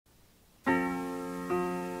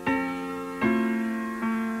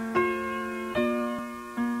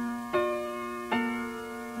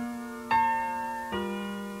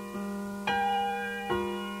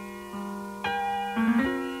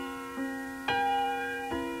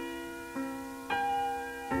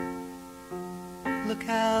Look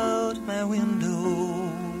out my window,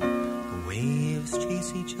 the waves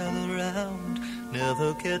chase each other around,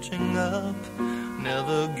 never catching up,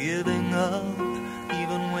 never giving up,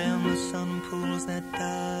 even when the sun pulls that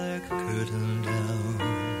dark curtain down.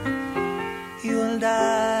 You and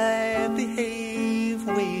I behave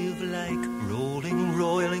wave-like, rolling,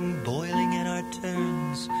 roiling, boiling in our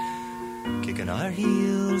turns, kicking our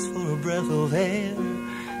heels for a breath of air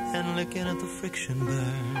and looking at the friction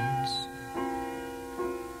burns.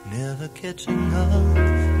 Never catching up,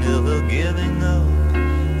 never giving up,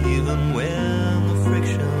 even when the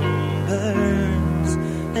friction burns.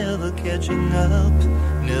 Never catching up,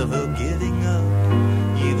 never giving up,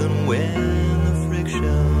 even when the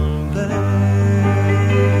friction burns.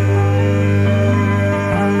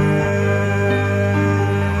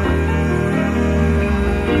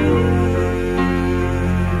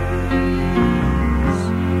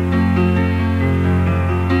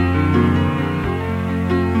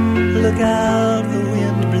 Look out, the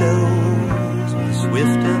wind blows with a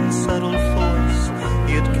swift and subtle force.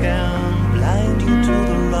 It can blind you to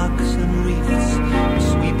the rocks and reefs and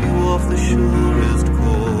sweep you off the surest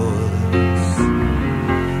course.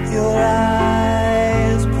 Your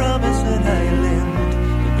eyes promise an island,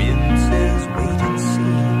 the wind says wait and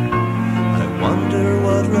see. I wonder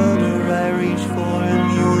what rudder I reach for in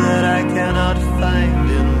you that I cannot find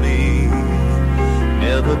in me.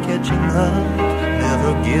 Never catching up,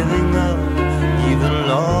 never giving up, even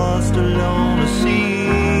lost alone at sea.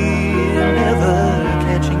 Never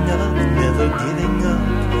catching up, never giving up,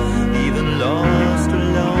 even lost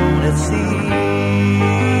alone at sea.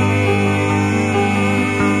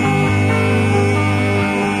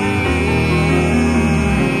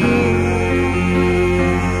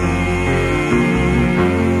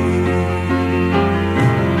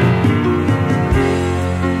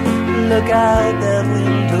 Look out that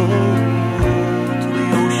window to the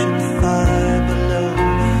ocean far below.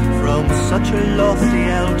 From such a lofty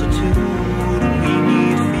altitude, we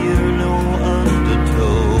need fear no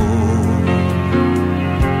undertow.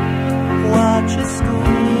 Watch a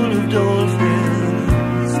school of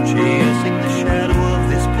dolphins chasing the shadow of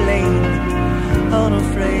this plane,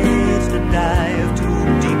 unafraid to dive too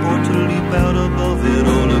deep or to leap out above it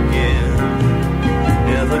all again.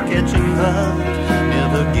 Never catching up,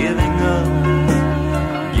 never giving up,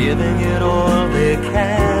 giving it all they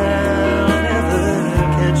can. Never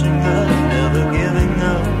catching up, never giving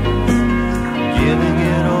up, giving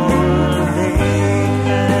it all they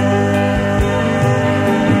can.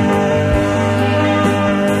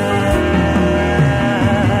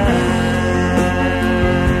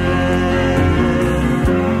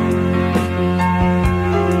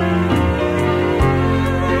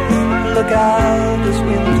 Look out this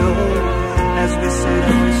window as we sit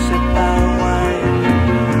and we sip our wine.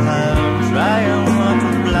 I'm trying not to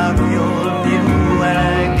block your view when I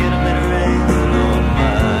get a mineral on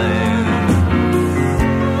mine.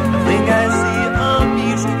 I think I see a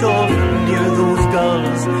beach dolphin near those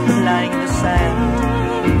gulls lying in the sand.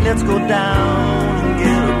 Let's go down and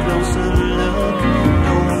get a closer look.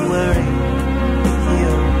 Don't worry,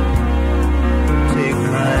 here, take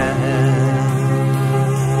my hand.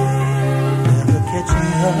 Never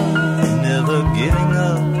catching up,